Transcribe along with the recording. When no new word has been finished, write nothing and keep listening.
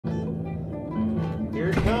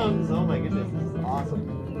songs. Oh my goodness, this is awesome.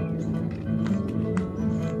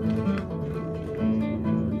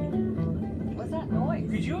 What's that noise?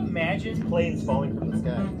 Could you imagine? Planes falling from the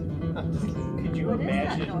sky. Could you What is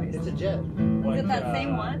that imagine? noise? It's a jet. What, Is it that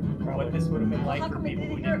same one? What this would have been Well, like how for come we people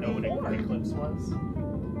who didn't hear didn't know it what an before? eclipse was?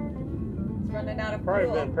 It's running out of Probably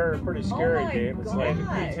fuel. been pretty scary, Oh my Dave. It's God. like,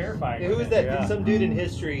 Pretty terrifying. Who was that? Yeah. Some dude in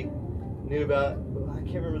history knew about. I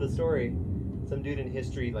can't remember the story. Some dude in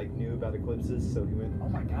history knew about eclipses, so he went. Oh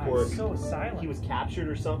my God! Or It's so silent. he was captured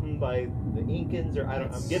or something by the Incans, or I don't.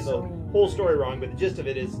 I'm It's getting so the whole story wrong, but the gist of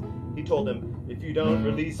it is, he told them, if you don't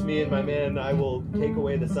release me and my men, I will take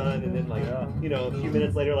away the sun. And then, a few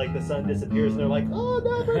minutes later, the sun disappears, and they're like, oh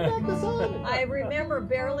no, bring back the sun. I remember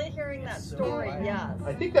barely hearing that story. Yes.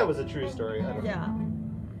 I think that was a true story. I don't know. Yeah.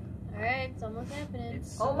 All right, it's almost happening.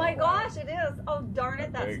 It's so Oh my quiet. gosh, it is. Oh darn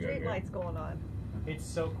it, that There you go, street yeah. light's going on. It's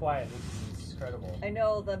so quiet. This is incredible. I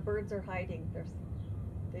know the birds are hiding.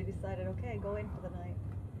 They decided, okay, go in for the night.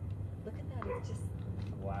 Look at that. It's just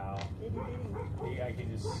Wow. itty bitty. I can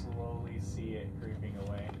just slowly see it creeping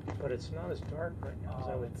away. but it's not as dark right now as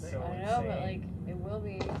I Oh, would it's think. so I know, but insane. like it will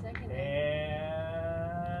be any second. now.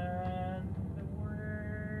 And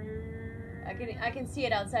we're... I can see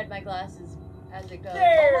it outside my glasses as it goes.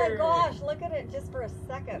 There! Oh my gosh, look at it just for a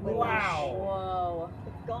second. Wow. Whoa.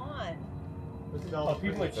 It's gone. Look at all Oh, the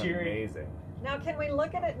people are birds. cheering. Amazing. Now can we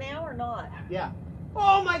look at it now or not? Yeah.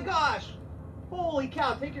 Oh my gosh! Holy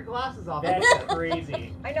cow! Take your glasses off. That's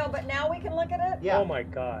crazy. I know, but now we can look at it? Yeah. Oh my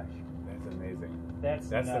gosh. That's amazing. That's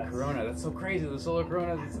That's nuts. the corona. That's so crazy. The solar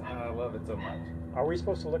corona. I love it so much. Are we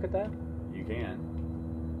supposed to look at that? You can.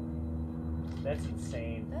 That's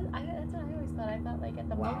insane. That's what I always thought. I thought like at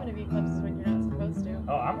the Wow. moment of eclipses when you're not supposed to.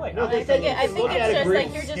 Oh, I'm like, No, they I said think, you I can think look it's at it just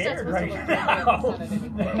like briefly. you're just Scared supposed right to look now. at the sun at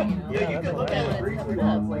anything, you know? Yeah, you that's can look right. at When it it's briefly covered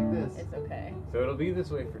while up. it's like this. It's okay. So it'll be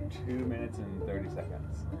this way for 2 minutes and 30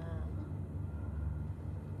 seconds.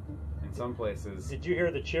 In some places. Did you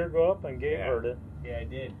hear the cheer go up? And Gabe Yeah. heard it. Yeah, I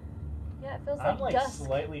did. Yeah, it feels I'm like like dusk.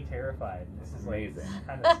 slightly terrified. This is Amazing.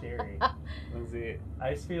 kind of scary. Let's see.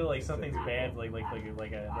 I just feel like something's bad, like What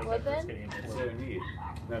that's then? getting It's so exploded. neat.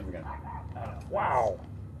 No, it's gonna. I don't know. Wow.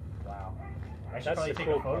 Wow. I should That's probably the take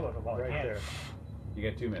cool a photo part of it while I right can. there. You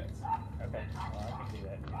got 2 minutes. Okay. Well, I can do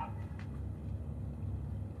that.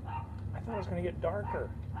 I thought it was going to get darker.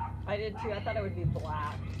 I did too. I thought it would be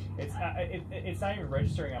black. It's it's not even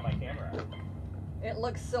registering on my camera. It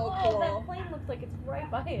looks so Oh, cool. that plane looks like it's right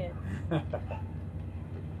by it.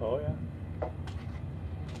 Oh, yeah.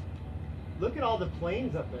 Look at all the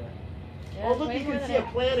planes up there. Yeah, Oh, look, way you more can than see a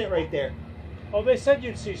I- planet right there. Oh, they said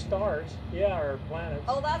you'd see stars. Yeah, or planets.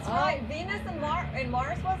 Oh, that's Oh. right. Venus and Mars,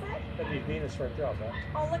 was it? That'd be Venus right there, I'll bet.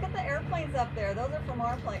 Oh, look at the airplanes up there. Those are from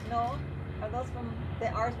our plane. No, are those from?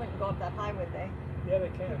 Ours wouldn't go up that high, would they? Yeah, they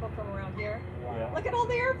can. People from around here. Yeah. Look at all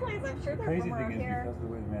the airplanes. I'm sure The they're crazy from thing around is here. because of the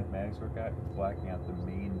way the mathematics work out, it's blocking out the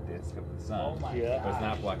main disk of the sun. Oh my Yeah. But it's god.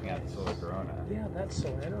 not blocking out the solar corona. Yeah, that's so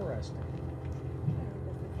interesting.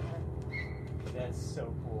 That's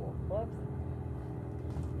so cool. Whoops.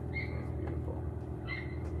 It's beautiful.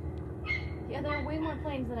 Yeah, there are way more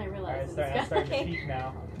planes than I Alright, realized. it's in the starting to sky. peak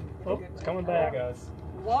now. Oh, it's coming There it back. goes.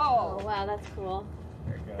 Whoa. Oh wow, that's cool.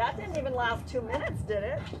 There it goes. That didn't even last 2 minutes, did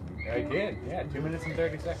it? I did. Yeah, 2 minutes and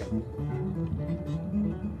 30 seconds.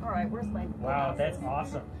 All right, where's my? Wow, that's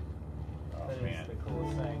awesome. Oh That is man. the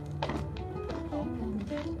coolest thing.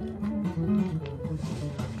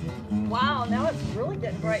 Wow, now it's really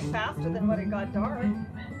getting bright faster than when it got dark.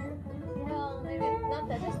 Well, maybe not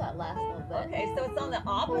that. Just that last little bit. Okay, so it's on the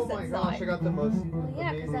Oh opposite my gosh, I side. got the most Well,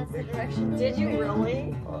 yeah, because amazing that's the picture. direction. Did you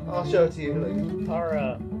really? I'll show it to you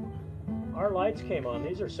later. Our lights came on.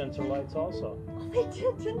 These are sensor lights also. Oh, they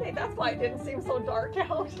did, didn't they? That's why it didn't seem so dark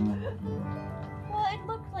out. Well, it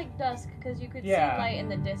looked like dusk because you could Yeah. see light in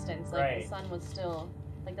the distance. Like Right. the sun was still,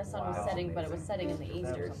 like the sun Wow, was setting, but it was amazing. setting in the east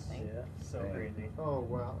That or was- something. Yeah. So Right. crazy. Oh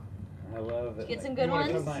wow, I love it. Get some Like, good you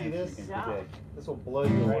wanna ones? come See science, this? you can Yeah. predict this will blow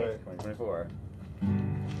you away. 2024.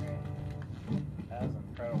 That was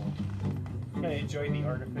incredible. I'm gonna enjoy the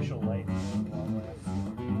artificial light.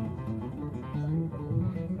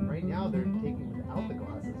 Right now they're taking without the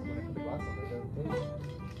glasses. When I put the glasses on, they don't take it. I guess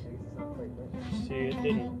it's not quite right.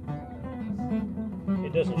 See,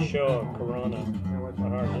 it doesn't show a corona Now watch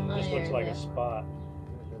on ours. It Oh, just yeah, looks like yeah. a spot. it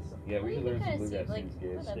does something. Yeah, we Well, should you learn can some kinda see, bluegrass like, tunes,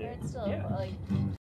 kids. whatever. It's still Yeah. like